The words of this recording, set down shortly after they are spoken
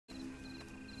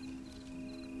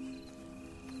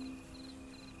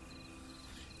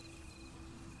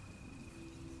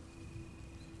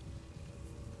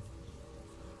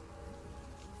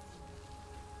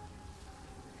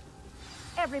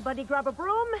Everybody grab a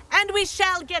broom, and we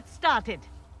shall get started.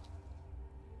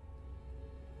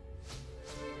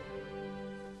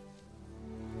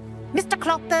 Mr.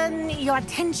 Clopton, your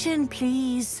attention,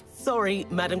 please. Sorry,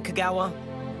 Madam Kagawa.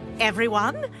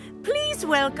 Everyone, please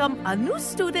welcome a new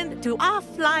student to our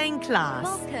flying class.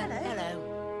 Welcome.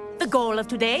 Hello. The goal of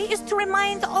today is to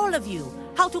remind all of you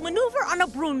how to maneuver on a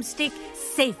broomstick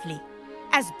safely,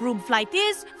 as broom flight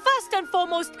is, first and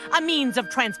foremost, a means of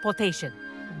transportation.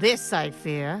 This, I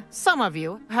fear, some of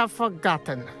you have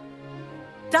forgotten.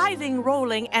 Diving,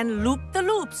 rolling, and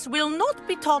loop-the-loops will not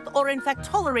be taught or in fact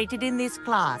tolerated in this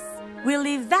class. We'll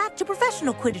leave that to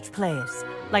professional Quidditch players,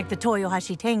 like the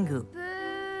Toyohashi Tengu. Boo!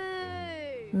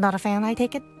 Not a fan, I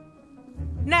take it?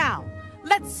 Now,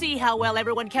 let's see how well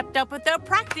everyone kept up with their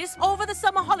practice over the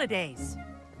summer holidays.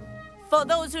 For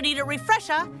those who need a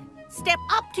refresher, step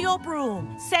up to your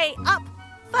broom, say up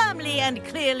firmly and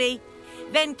clearly,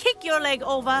 then kick your leg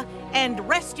over and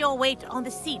rest your weight on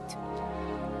the seat.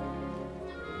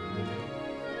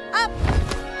 Up!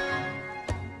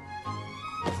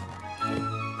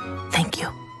 Thank you.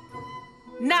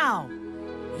 Now,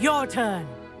 your turn.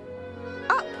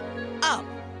 Up! Up!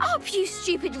 Up, you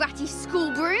stupid ratty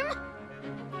school broom!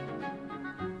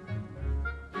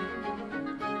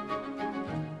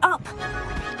 Up!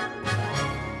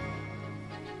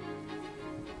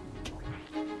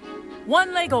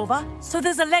 One leg over, so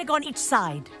there's a leg on each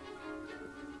side.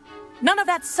 None of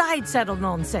that side saddle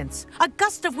nonsense. A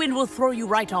gust of wind will throw you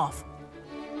right off.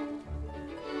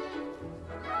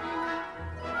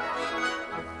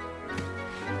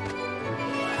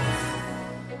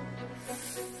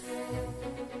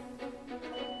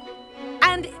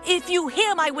 And if you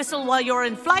hear my whistle while you're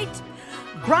in flight,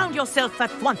 ground yourself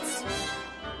at once.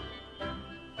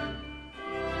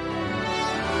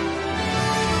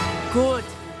 Good.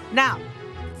 Now,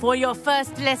 for your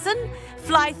first lesson,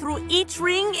 fly through each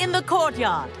ring in the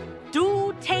courtyard.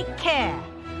 Do take care.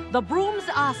 The brooms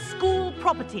are school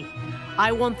property.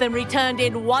 I want them returned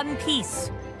in one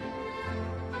piece.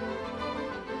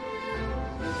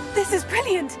 This is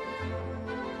brilliant.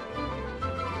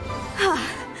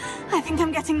 I think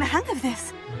I'm getting the hang of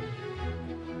this.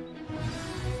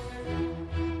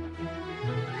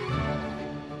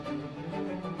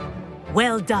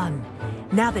 Well done.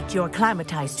 Now that you're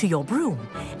acclimatized to your broom,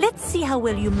 let's see how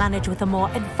well you manage with a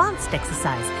more advanced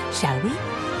exercise, shall we?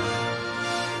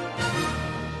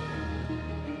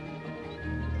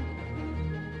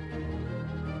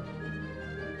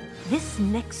 This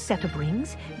next set of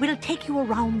rings will take you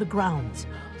around the grounds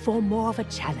for more of a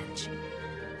challenge.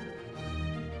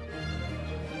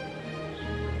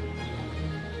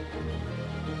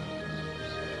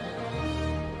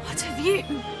 What have you?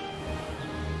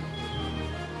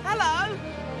 Hello!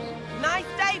 Nice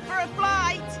day for a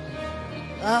flight!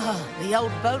 Ah, the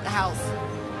old boathouse.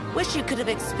 Wish you could have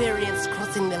experienced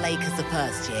crossing the lake as a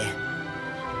first year.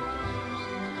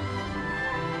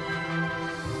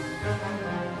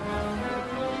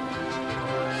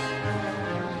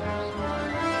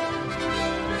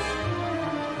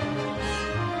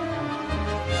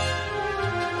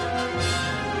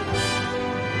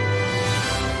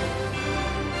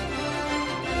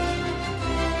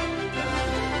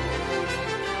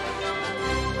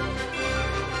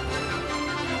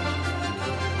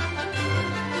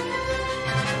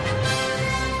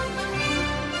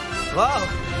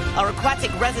 Whoa, our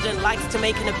aquatic resident likes to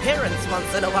make an appearance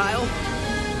once in a while.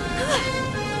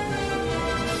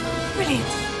 Brilliant.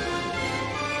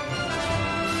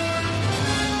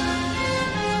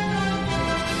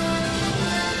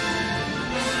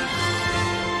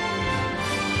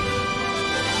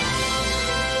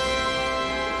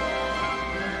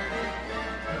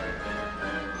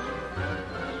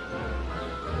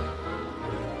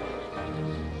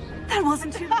 That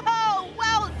wasn't too... Oh,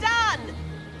 well done!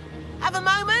 Have a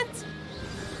moment?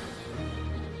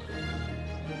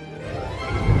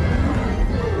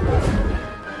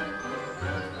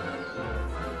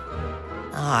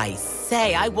 I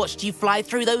say, I watched you fly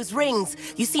through those rings.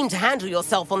 You seem to handle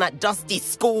yourself on that dusty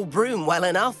school broom well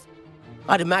enough.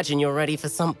 I'd imagine you're ready for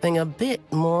something a bit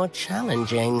more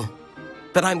challenging.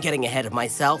 But I'm getting ahead of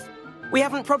myself. We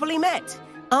haven't properly met.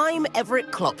 I'm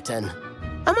Everett Clopton.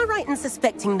 Am I right in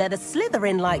suspecting that a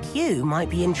Slytherin like you might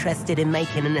be interested in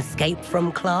making an escape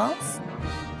from class?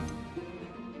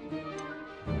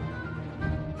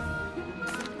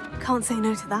 Can't say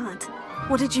no to that.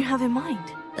 What did you have in mind?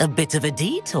 A bit of a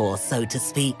detour, so to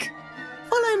speak.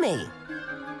 Follow me.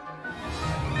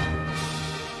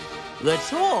 The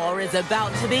tour is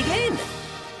about to begin.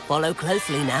 Follow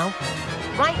closely now.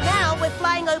 Right now, we're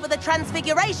flying over the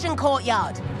Transfiguration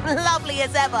Courtyard. Lovely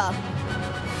as ever.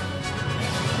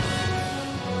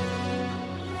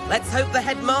 Let's hope the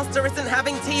headmaster isn't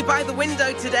having tea by the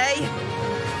window today.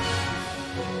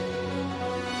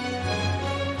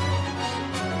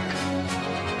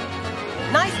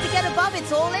 Nice to get above it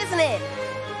all, isn't it?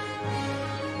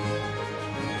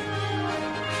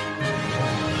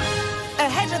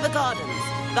 Ahead of the gardens,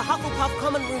 the Hufflepuff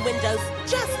common room windows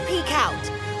just peek out.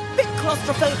 Bit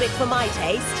claustrophobic for my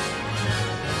taste.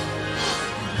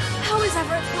 How is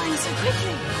Everett flying so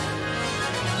quickly?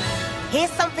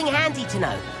 Here's something handy to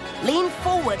know. Lean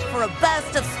forward for a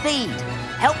burst of speed.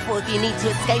 Helpful if you need to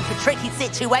escape a tricky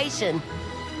situation.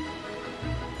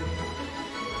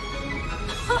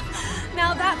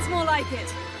 Now that's more like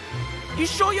it. You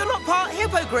sure you're not part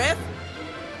hippogriff?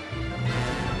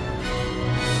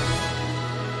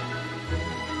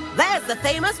 There's the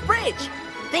famous bridge.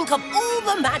 Think of all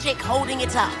the magic holding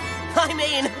it up. I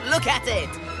mean, look at it.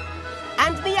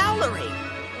 And the owlery.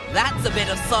 That's a bit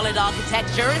of solid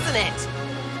architecture, isn't it?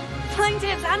 Flying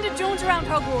tips and a jaunt around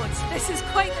Hogwarts. This is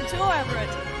quite the tour, Everett.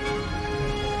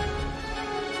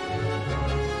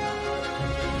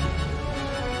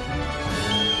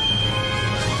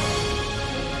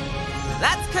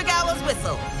 That's Kagawa's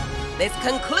whistle. This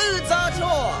concludes our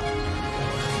tour.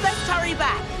 Let's hurry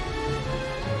back.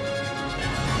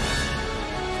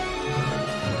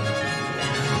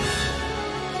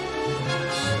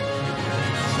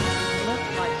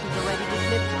 Looks like she's already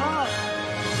dismissed cars.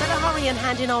 Better hurry and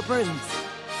hand in our brooms.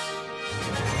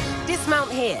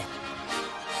 Dismount here.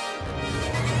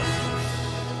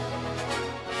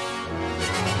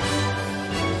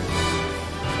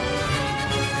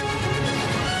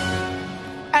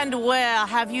 And where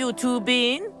have you two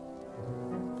been?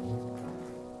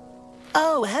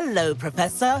 Oh, hello,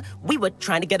 Professor. We were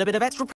trying to get a bit of extra